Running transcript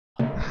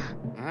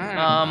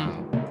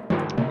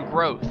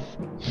Growth.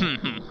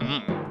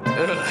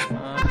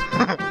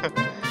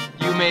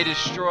 You may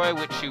destroy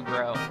what you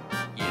grow.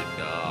 You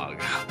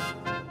dog.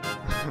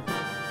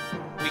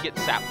 We get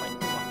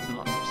saplings, lots and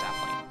lots of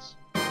saplings.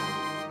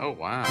 Oh,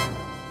 wow.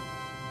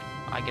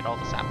 I get all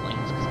the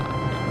saplings because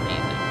I'm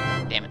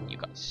amazing. Damn it, you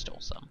guys stole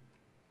some.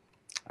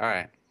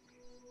 Alright.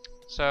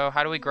 So,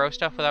 how do we grow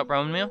stuff without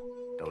bone meal?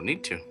 Don't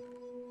need to.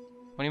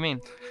 What do you mean?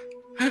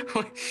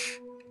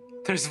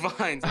 There's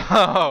vines.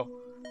 Oh!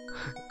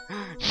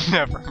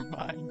 Never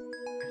mind.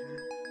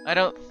 I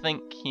don't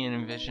think he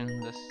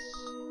envisioned this.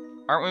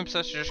 Aren't we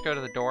supposed to just go to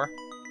the door?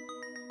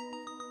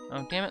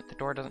 Oh, damn it, the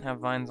door doesn't have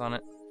vines on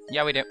it.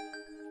 Yeah, we do.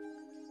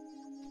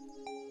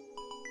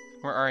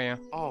 Where are you?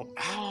 Oh,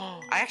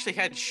 I actually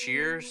had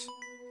shears.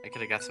 I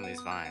could have got some of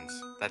these vines.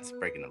 That's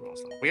breaking the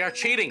rules, though. We are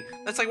cheating!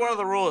 That's like one of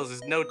the rules,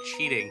 is no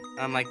cheating.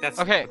 I'm like, that's...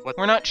 Okay, what...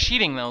 we're not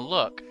cheating, though.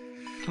 Look.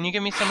 Can you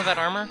give me some of that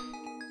armor?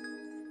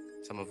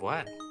 Some of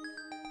what?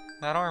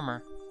 That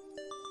armor.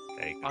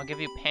 There you go. I'll give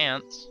you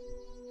pants.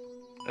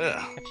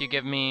 Ugh. If you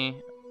give me,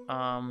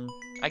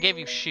 I gave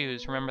you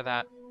shoes, remember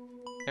that.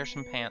 There's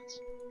some pants.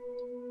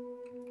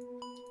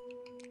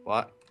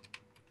 What?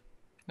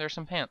 There's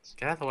some pants.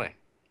 Get out of the way.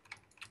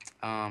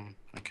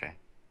 Okay.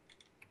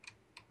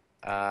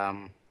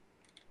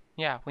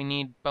 Yeah, we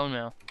need bone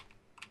meal.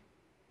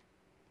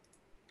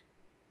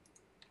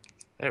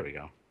 There we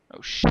go.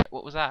 Oh shit,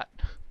 what was that?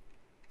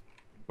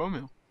 Bone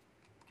meal.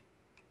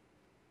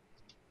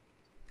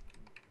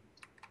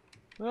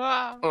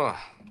 Ah! Ugh.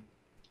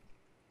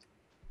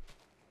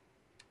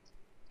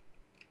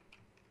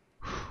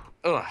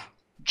 Ugh.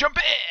 Jump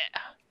it!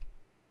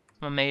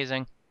 I'm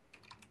amazing.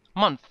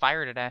 I'm on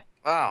fire today.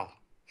 Oh.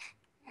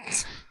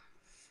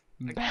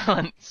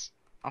 Balance.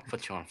 I'll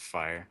put you on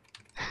fire.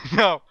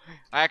 No,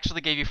 I actually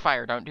gave you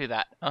fire. Don't do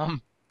that. Ugh.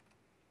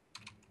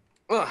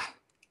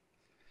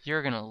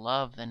 You're gonna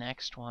love the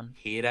next one.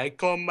 Here I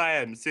come, I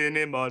am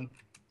cinnamon.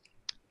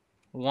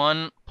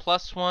 1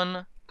 +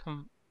 1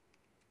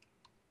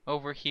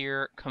 over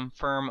here,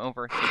 confirm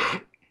over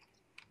here.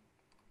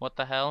 What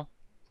the hell?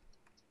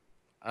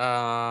 It's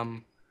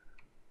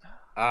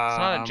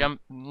not a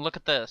jump. Look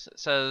at this. It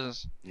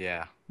says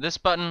Yeah. this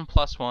button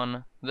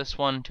 +1, this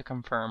one to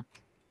confirm.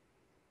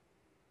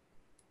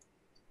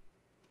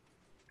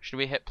 Should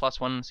we hit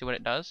 +1 and see what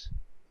it does?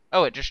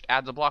 Oh, it just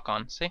adds a block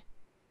on. See?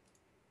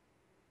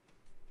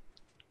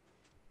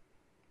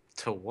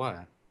 To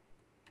what?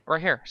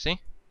 Right here. See?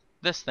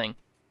 This thing.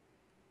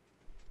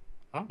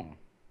 Oh.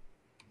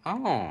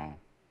 Oh.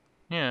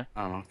 Yeah.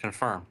 I don't know.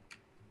 Confirm.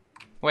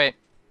 Wait.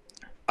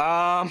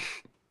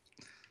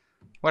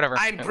 Whatever.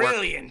 I'm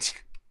brilliant.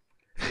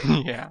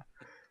 Yeah.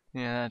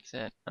 Yeah, that's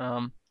it.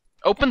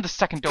 Open the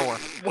second door.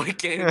 What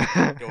game is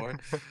the door?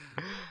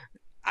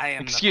 I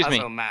am Excuse the me.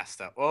 puzzle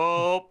master.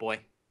 Oh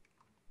boy.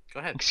 Go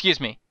ahead. Excuse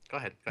me. Go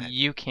ahead. Go ahead.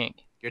 You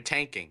can't. You're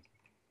tanking.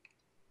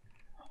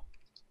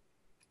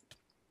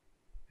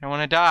 I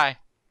want to die.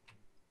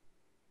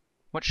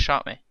 What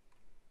shot me?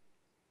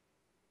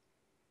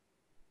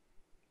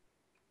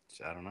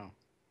 I don't know.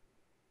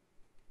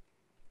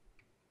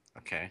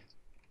 Okay.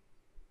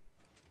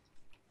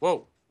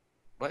 Whoa.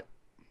 What?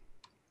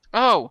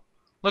 Oh!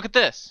 Look at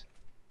this.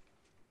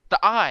 The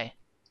eye.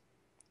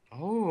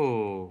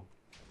 Oh.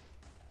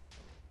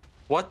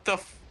 What the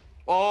f...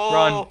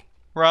 Oh!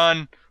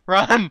 Run!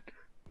 Run!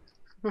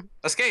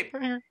 Escape!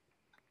 Right here.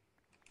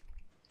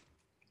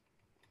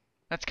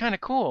 That's kind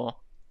of cool.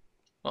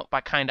 Well,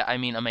 by kinda, I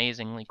mean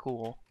amazingly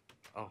cool.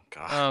 Oh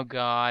god. Oh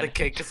god. The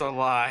cake is a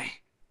lie.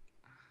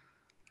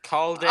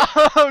 Called it.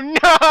 Oh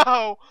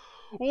no!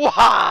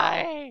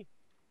 Why?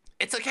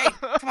 It's okay.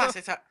 Come on,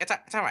 it's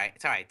alright.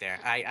 It's alright there.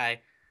 I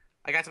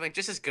got something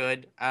just as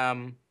good.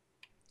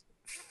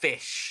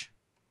 Fish.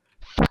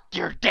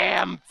 Your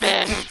damn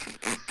fish!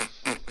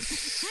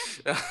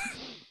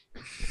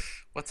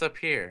 What's up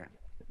here?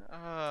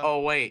 Oh, Oh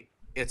wait,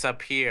 it's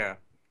up here.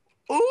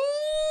 Ooh.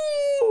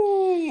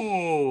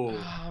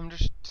 I'm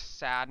just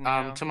sad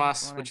now.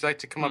 Tomas, would you like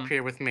to come up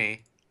here with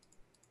me?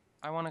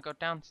 I want to go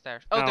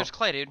downstairs. Oh, No. there's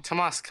clay, dude.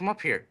 Tomas, come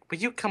up here. Will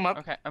you come up?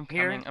 Okay, I'm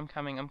here? coming. I'm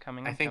coming. I'm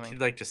coming. I I'm think coming.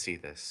 you'd like to see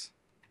this.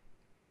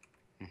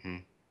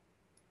 I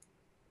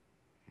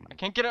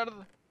can't get out of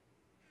the.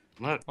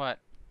 Look. What?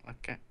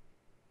 Okay.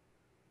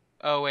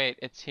 Oh wait,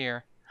 it's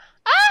here.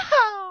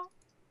 Ah!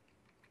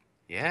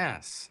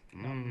 Yes.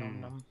 Nom, nom,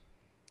 nom.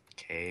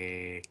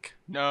 Cake.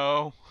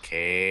 No.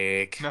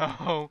 Cake.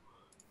 No.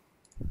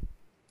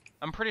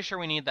 I'm pretty sure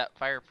we need that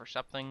fire for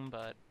something,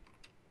 but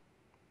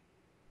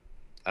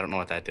I don't know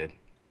what that did.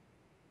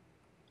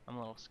 I'm a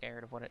little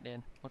scared of what it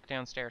did. Look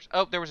downstairs.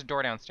 Oh, there was a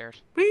door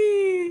downstairs.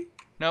 Whee!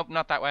 Nope,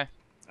 not that way.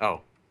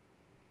 Oh.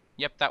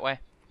 Yep, that way.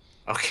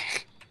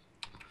 Okay.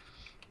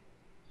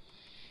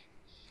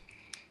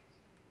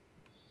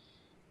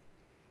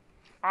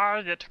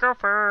 I get to go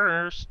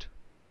first.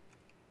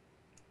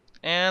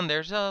 And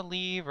there's a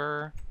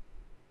lever.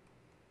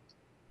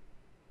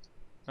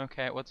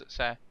 Okay, what's it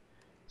say?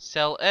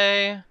 Cell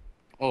A.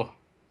 Oh.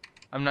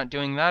 I'm not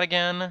doing that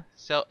again.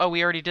 Cell. Oh,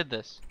 we already did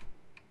this.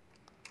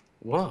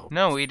 Whoa.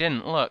 No, we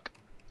didn't. Look.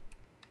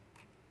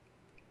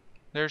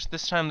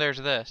 This time there's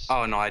this.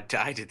 Oh no, I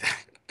did that.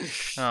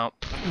 Oh.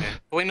 Okay.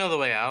 We know the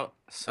way out.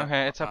 So,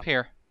 Okay, it's up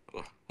here.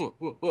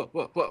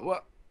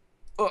 What?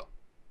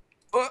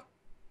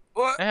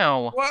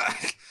 Ow.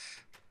 What?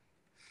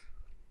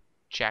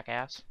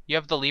 Jackass. You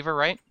have the lever,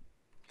 right?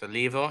 The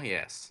lever,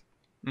 yes.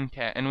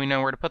 Okay, and we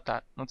know where to put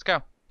that. Let's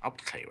go. I'll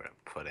tell you where to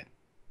put it.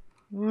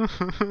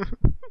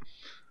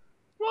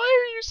 Why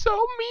are you so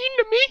mean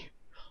to me?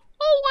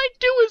 All I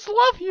do is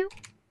love you.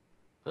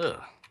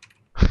 Ugh.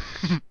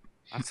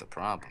 That's the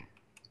problem.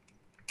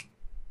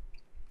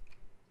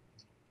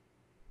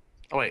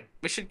 Oh wait,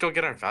 we should go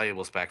get our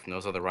valuables back from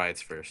those other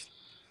rides first.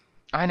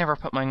 I never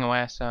put mine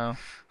away, so...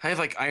 I have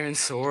like iron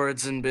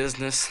swords in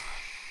business.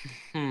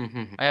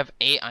 I have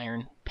 8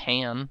 iron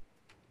pan.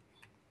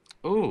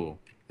 Ooh.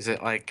 Is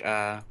it like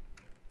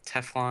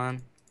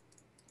Teflon?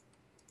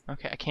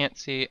 Okay, I can't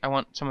see. I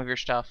want some of your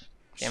stuff.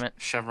 Damn it.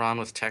 Chevron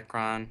with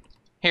Techron.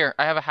 Here,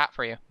 I have a hat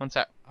for you. One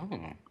sec. Oh.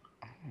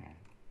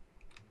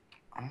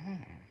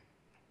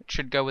 It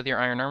should go with your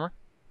iron armor.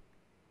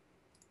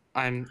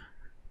 I'm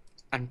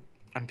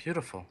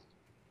beautiful.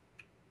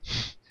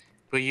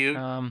 Will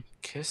you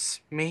kiss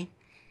me?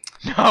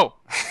 No.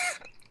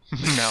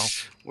 No.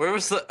 Where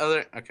was the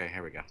other? Okay,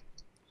 here we go.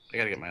 I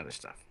gotta get my other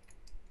stuff.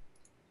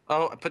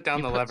 Oh, I put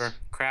down the lever.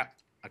 Crap.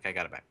 Okay, I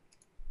got it back.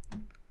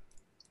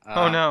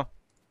 Oh no.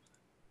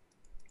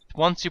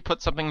 Once you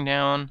put something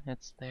down,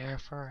 it's there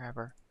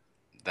forever.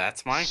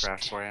 That's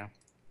Minecraft for you.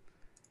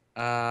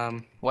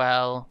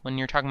 Well, when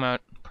you're talking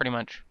about pretty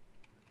much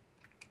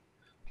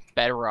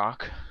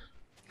bedrock.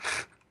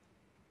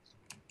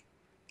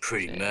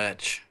 Pretty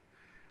much.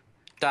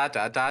 Da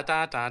da da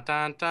da da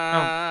da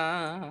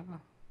da.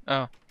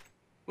 Oh.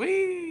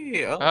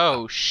 Wee.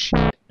 Oh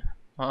shit.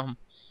 God.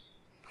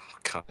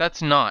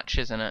 That's Notch,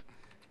 isn't it?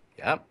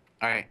 Yep.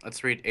 All right,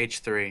 let's read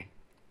H3.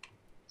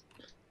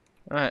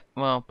 Alright,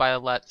 well, by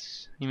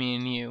let's, you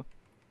mean you.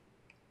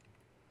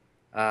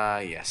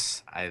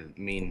 Yes, I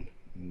mean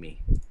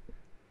me.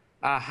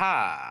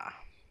 Aha!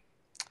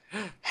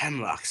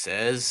 Hemlock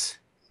says,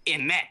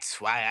 and that's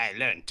why I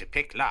learned to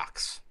pick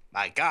locks.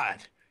 My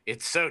God,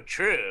 it's so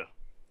true.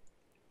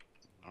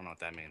 I don't know what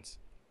that means.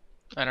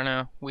 I don't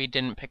know. We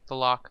didn't pick the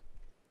lock.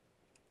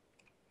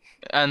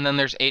 And then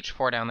there's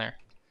H4 down there.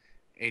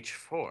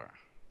 H4.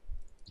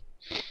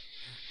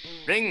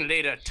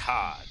 Ringleader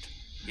Todd,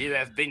 you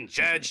have been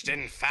judged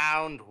and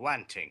found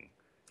wanting.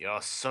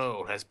 Your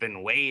soul has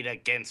been weighed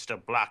against a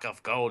block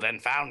of gold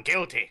and found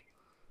guilty.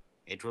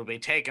 It will be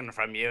taken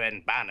from you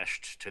and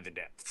banished to the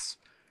depths.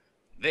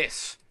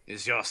 This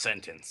is your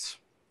sentence.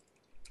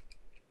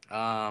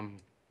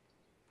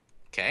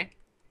 Okay.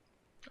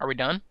 Are we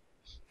done?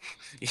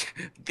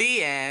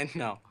 The end.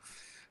 No.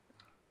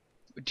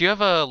 Do you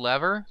have a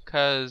lever?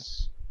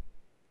 Cause,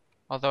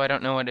 although I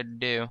don't know what to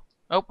do.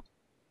 Oh.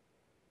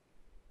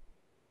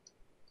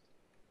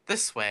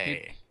 This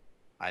way,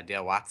 my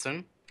dear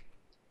Watson.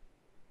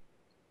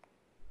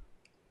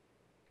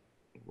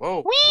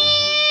 Whoa.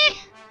 Whee!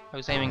 I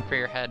was aiming for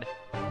your head.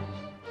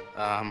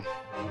 There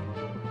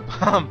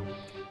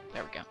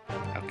we go.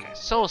 Okay.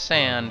 Soul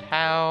Sand,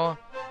 how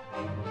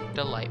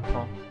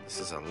delightful. This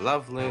is a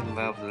lovely,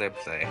 lovely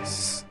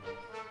place.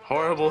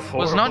 Horrible, horrible.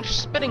 Was not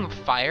just spitting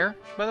fire,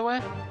 by the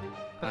way?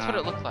 That's what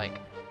it looked like.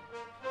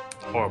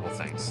 Horrible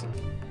things.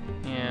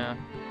 Yeah.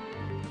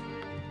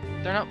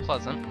 They're not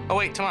pleasant. Oh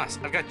wait, Tomas,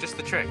 I've got just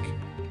the trick.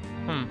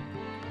 Hmm.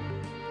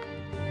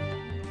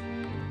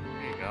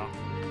 There you go.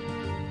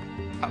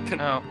 Hop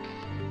in, Oh.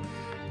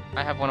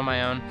 I have one of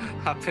my own.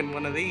 hop in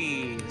one of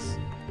these.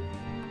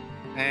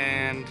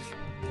 And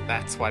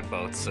that's why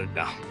boats are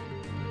dumb.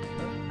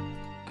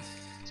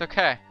 It's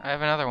okay. I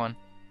have another one.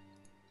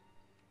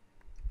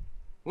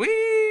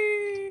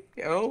 Whee!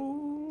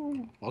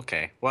 Oh.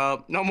 Okay.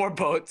 Well, no more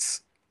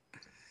boats.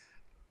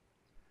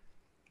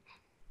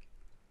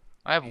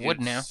 I have wood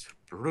now. It's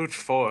brute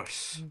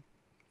force.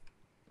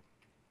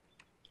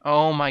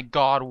 Oh my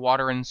god,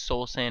 water and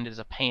soul sand is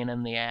a pain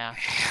in the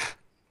ass.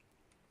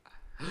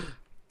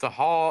 The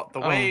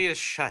way is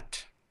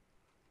shut.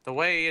 The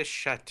way is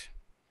shut.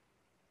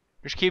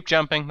 Just keep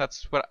jumping.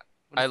 That's what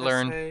I does that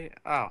learned. say?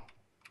 Oh,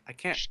 I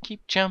can't. Just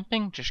keep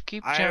jumping. Just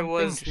keep jumping. I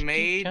was just keep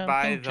made jumping,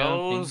 by jumping,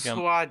 those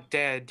jumping. who are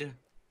dead,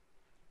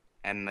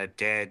 and the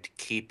dead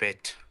keep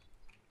it.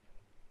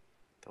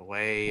 The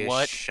way is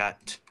What?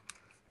 shut.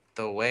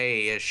 The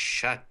way is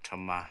shut,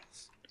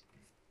 Tomas.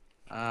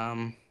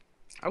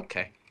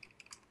 Okay.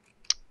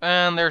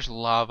 And there's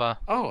lava.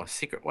 Oh, a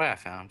secret way I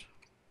found.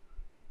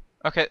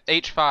 Okay,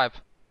 H5.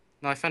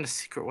 No, I found a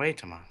secret way,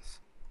 Tomas.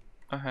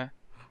 Okay.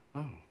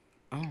 Oh.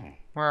 Oh.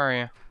 Where are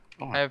you?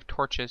 Oh, I have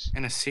torches.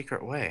 in a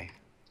secret way.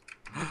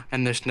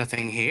 And there's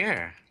nothing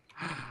here.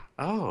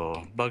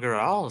 Oh,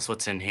 bugger all is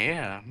what's in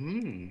here.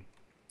 Alright,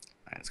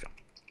 let's go.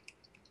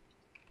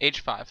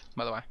 H5,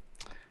 by the way.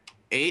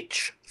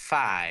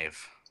 H5.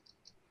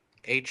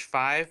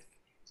 H5.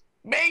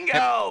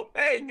 Bingo!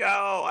 Bingo!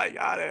 I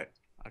got it.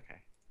 Okay.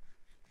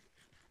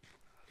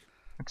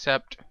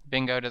 Except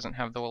bingo doesn't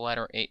have the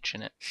letter H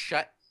in it.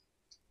 Shut.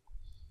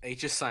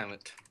 H is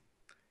silent.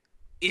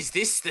 Is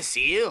this the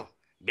seal?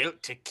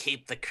 built to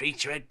keep the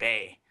creature at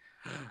bay.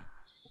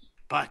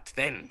 But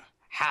then,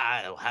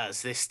 how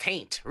has this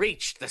taint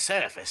reached the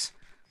surface?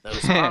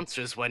 Those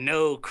monsters were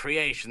no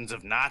creations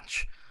of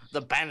Notch.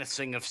 The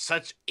banishing of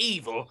such an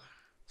evil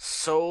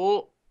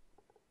soul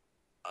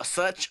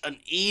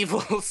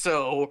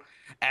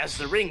as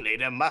the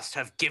ringleader must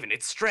have given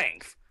it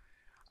strength.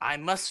 I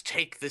must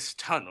take this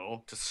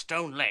tunnel to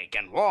Stone Lake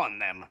and warn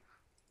them.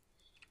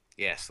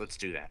 Yes, let's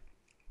do that.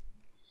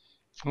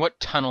 What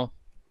tunnel?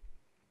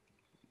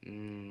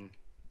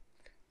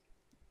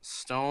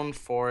 Stone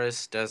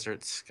Forest,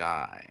 Desert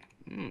Sky.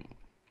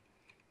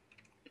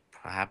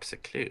 Perhaps a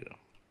clue.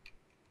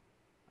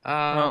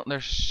 Well,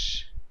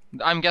 there's...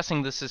 I'm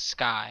guessing this is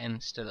sky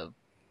instead of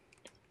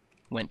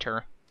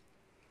winter.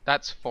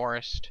 That's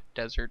forest,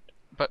 desert.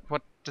 But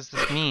what does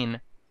this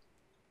mean?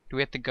 Do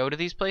we have to go to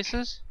these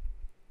places?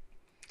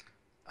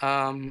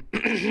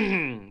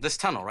 This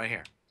tunnel right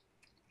here.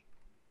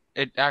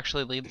 It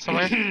actually leads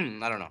somewhere?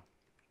 I don't know.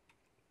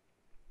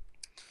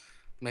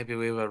 Maybe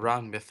we were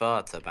wrong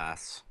before,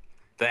 Tabas.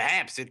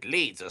 Perhaps it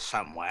leads us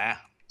somewhere.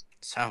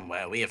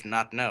 Somewhere we have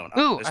not known.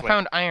 Ooh, I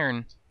found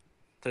iron.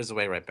 There's a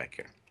way right back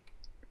here.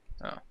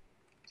 Oh.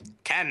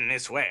 Can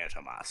this way,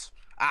 Tomas.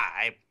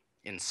 I,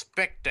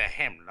 Inspector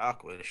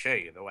Hemlock, will show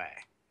you the way.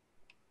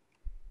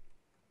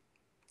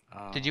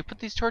 Did you put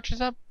these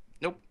torches up?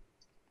 Nope.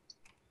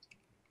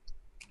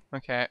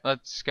 Okay,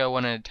 let's go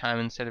one at a time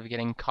instead of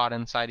getting caught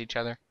inside each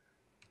other.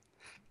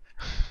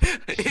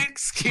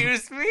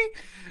 Excuse me?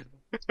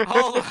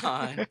 Hold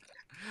on.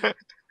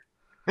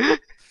 The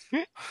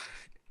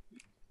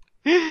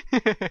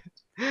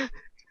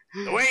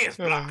way is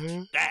blocked.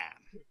 Damn.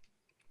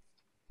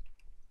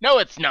 No,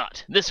 it's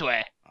not. This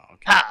way. Oh,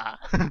 okay. Ha!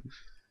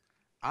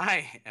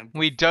 I am.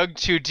 We dug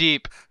too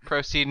deep.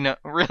 Proceed no.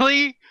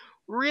 Really?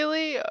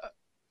 Really?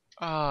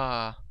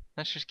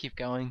 Let's just keep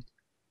going.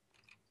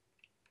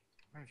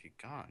 Where have you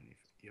gone?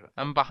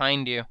 I'm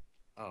behind you.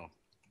 Oh,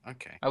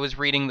 okay. I was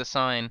reading the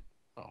sign.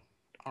 Oh,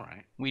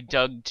 alright. We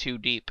dug too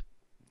deep.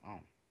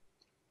 Oh.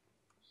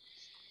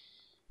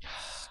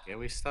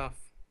 Scary stuff.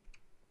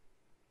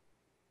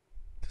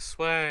 This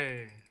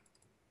way.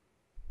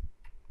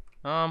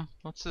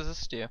 What does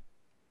this do?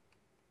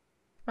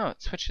 Oh,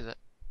 it switches it.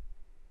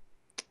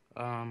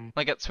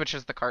 Like it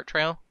switches the cart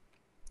trail?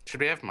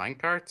 Should we have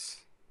minecarts?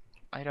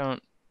 I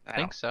don't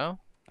think so.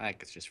 I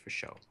think it's just for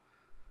show.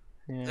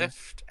 Yeah.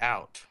 Lift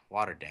out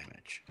water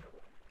damage.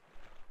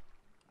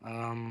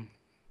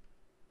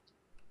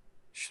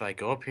 Should I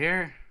go up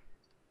here?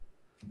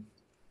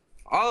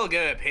 I'll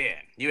go up here.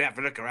 You have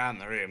to look around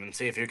the room and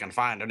see if you can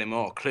find any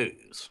more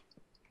clues.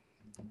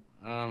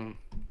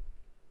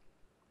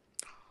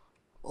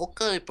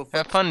 Okay, Professor.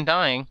 Have fun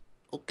dying.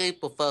 Okay,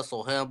 Professor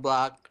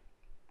Hemlock.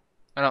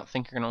 I don't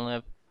think you're gonna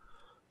live.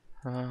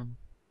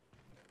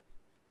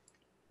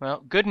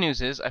 Well, good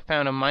news is I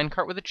found a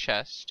minecart with a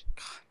chest,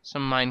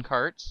 some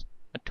minecarts,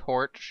 a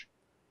torch,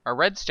 a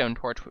redstone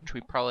torch, which we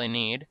probably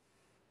need.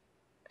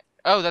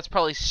 Oh, that's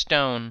probably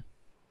stone.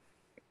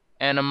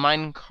 And a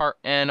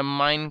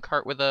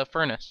minecart with a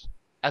furnace,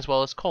 as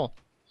well as coal.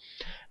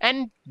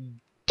 And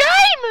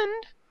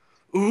diamond!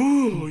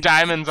 Ooh,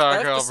 Diamonds are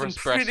that's girl some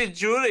pretty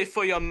jewelry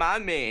for your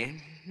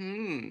mommy.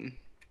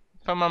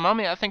 For my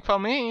mommy, I think for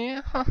me.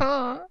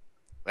 Well,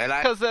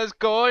 Because there's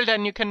gold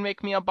and you can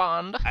make me a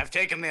bond. I've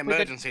taken the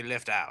emergency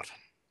lift out.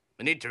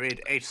 We need to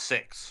read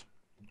H6.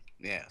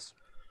 Yes.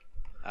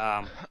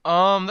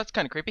 That's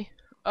kind of creepy.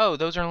 Oh,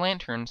 those are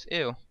lanterns.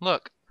 Ew.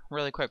 Look,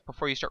 really quick,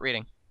 before you start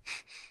reading.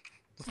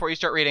 Before you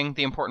start reading,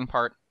 the important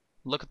part.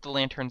 Look at the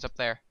lanterns up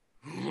there.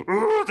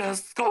 Ooh,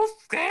 that's so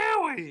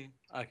scary.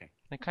 Okay.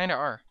 They kind of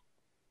are.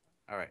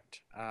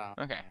 Alright.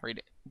 Okay, read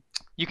it.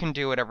 You can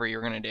do whatever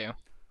you're gonna do.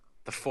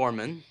 The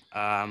foreman.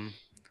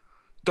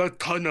 The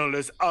tunnel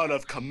is out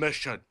of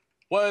commission.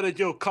 Where did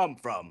you come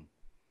from?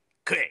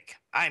 Quick,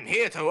 I'm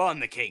here to warn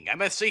the king. I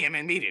must see him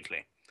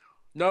immediately.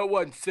 No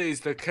one sees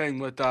the king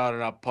without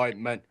an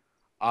appointment.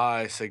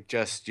 I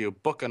suggest you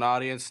book an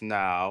audience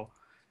now,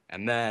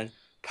 and then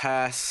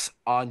pass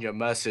on your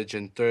message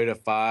in 3 to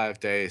 5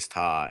 days'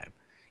 time.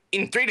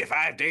 In 3 to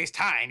 5 days'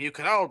 time, you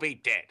could all be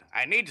dead.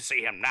 I need to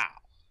see him now.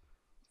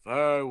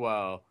 Very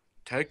well.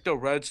 Take the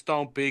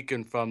redstone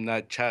beacon from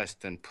that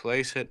chest and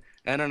place it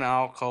in an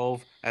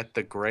alcove at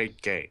the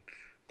Great Gate.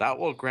 That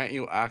will grant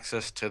you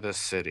access to the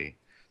city.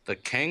 The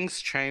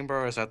king's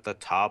chamber is at the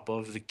top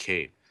of the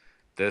keep.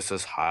 This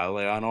is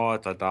highly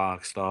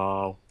unorthodox,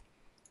 though.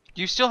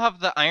 Do you still have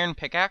the iron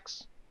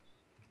pickaxe?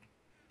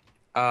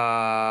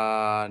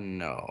 No.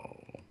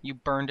 You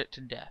burned it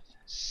to death.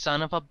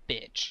 Son of a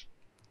bitch.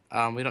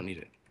 We don't need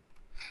it.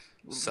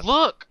 So,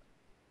 Look!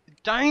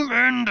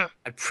 Diamond!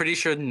 I'm pretty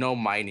sure no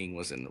mining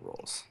was in the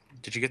rules.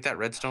 Did you get that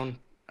redstone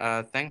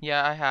thing?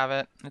 Yeah, I have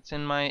it. It's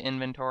in my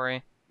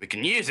inventory. We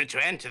can use it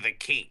to enter the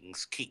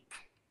king's keep.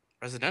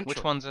 Residential.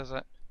 Which ones is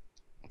it?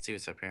 Let's see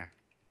what's up here.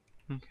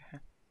 Okay.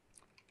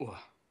 Ooh.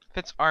 If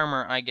it's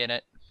armor, I get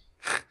it.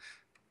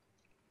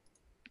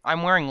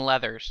 I'm wearing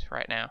leathers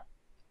right now.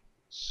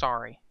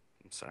 Sorry.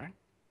 I'm sorry?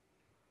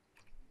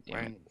 Damn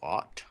Wearing it.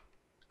 what?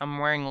 I'm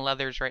wearing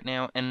leathers right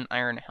now and an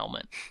iron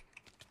helmet.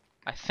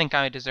 I think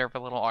I deserve a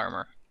little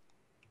armor.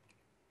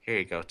 Here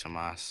you go,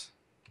 Tomas.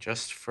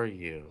 Just for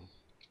you.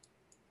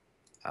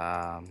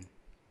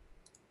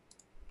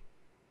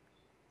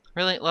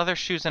 Really? Leather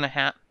shoes and a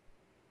hat?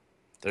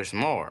 There's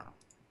more.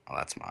 Oh,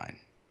 that's mine.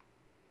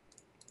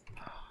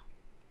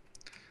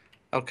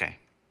 Okay.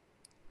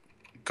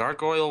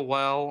 Gargoyle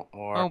well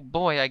or... Oh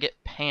boy, I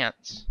get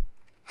pants.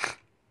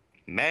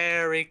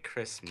 Merry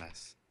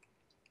Christmas.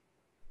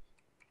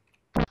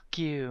 Fuck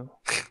you.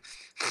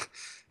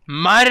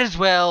 Might as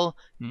well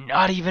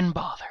not even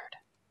bothered.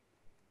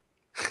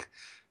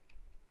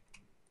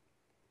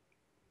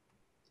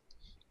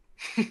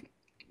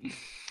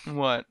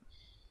 What?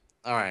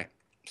 Alright,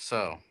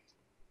 so...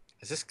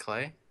 Is this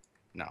clay?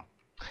 No.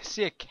 I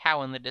see a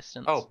cow in the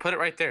distance. Oh, put it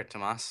right there,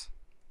 Tomas.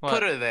 What?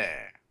 Put it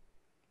there.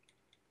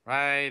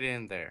 Right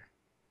in there.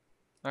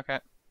 Okay.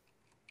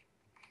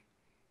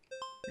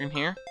 In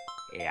here?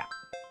 Yeah.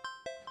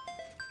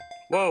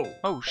 Whoa!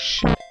 Oh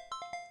shit.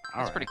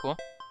 That's Alright. pretty cool.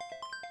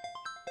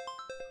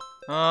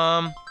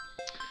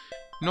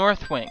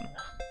 North wing.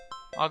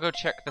 I'll go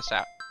check this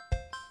out.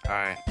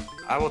 Alright.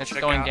 I will It's check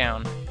going out...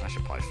 down. I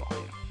should probably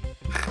follow you.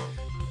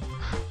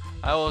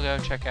 I will go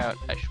check out.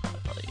 I should